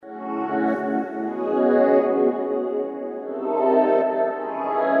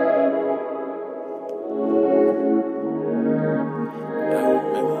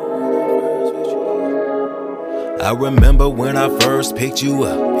I remember when I first picked you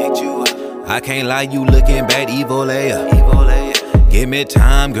up. I can't lie, you looking bad, evil layup. Give me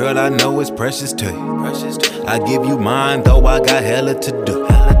time, girl, I know it's precious to you. I give you mine, though I got hella to do.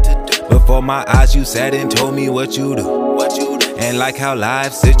 Before my eyes, you sat and told me what you do. And like how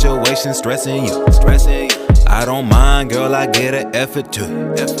life situations stressing you. I don't mind, girl, I get an effort to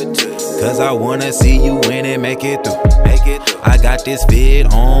you. Cause I wanna see you win and make it through. I got this fit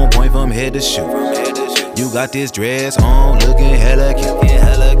on point from head to shoe. You got this dress on looking hella cute.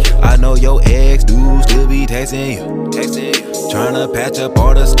 I know your ex dude still be texting you. Tryna patch up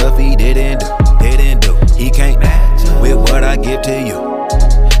all the stuff he didn't do. He can't match with what I give to you.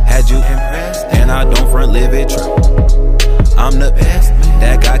 Had you impressed, and I don't front, live it true. I'm the best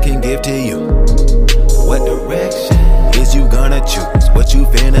that God can give to you. What direction is you gonna choose? What you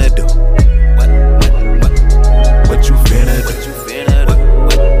finna do? What you finna do? What you finna do?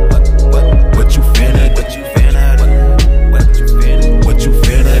 What you finna do? What you finna do? What you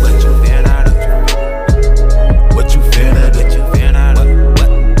finna do? What you finna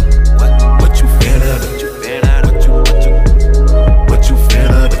do? What you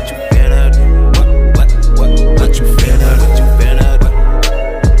finna do? What you finna do?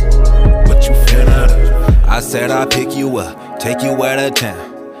 What you finna do? I said I'll pick you up, take you out of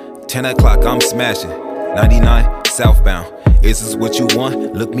town. 10 o'clock, I'm smashing. 99 southbound. Is this what you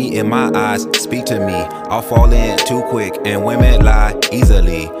want? Look me in my eyes, speak to me. I'll fall in too quick and women lie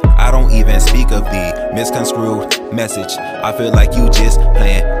easily. I don't even speak of the misconstrued message. I feel like you just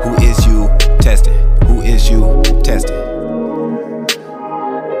playing. Who is you testing? Who is you testing?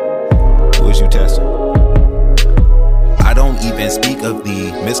 Who is you testing? I don't even speak of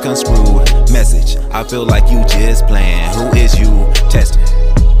the misconstrued message. I feel like you just playing. Who is you testing?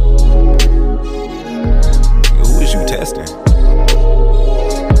 Who is you testing?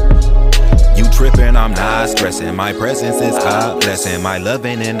 You tripping, I'm not stressing. My presence is a blessing. My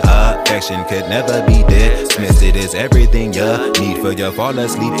loving and affection could never be dismissed. It is everything you need for your fall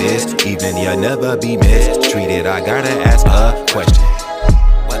asleep is. Even you'll never be mistreated. I gotta ask a question.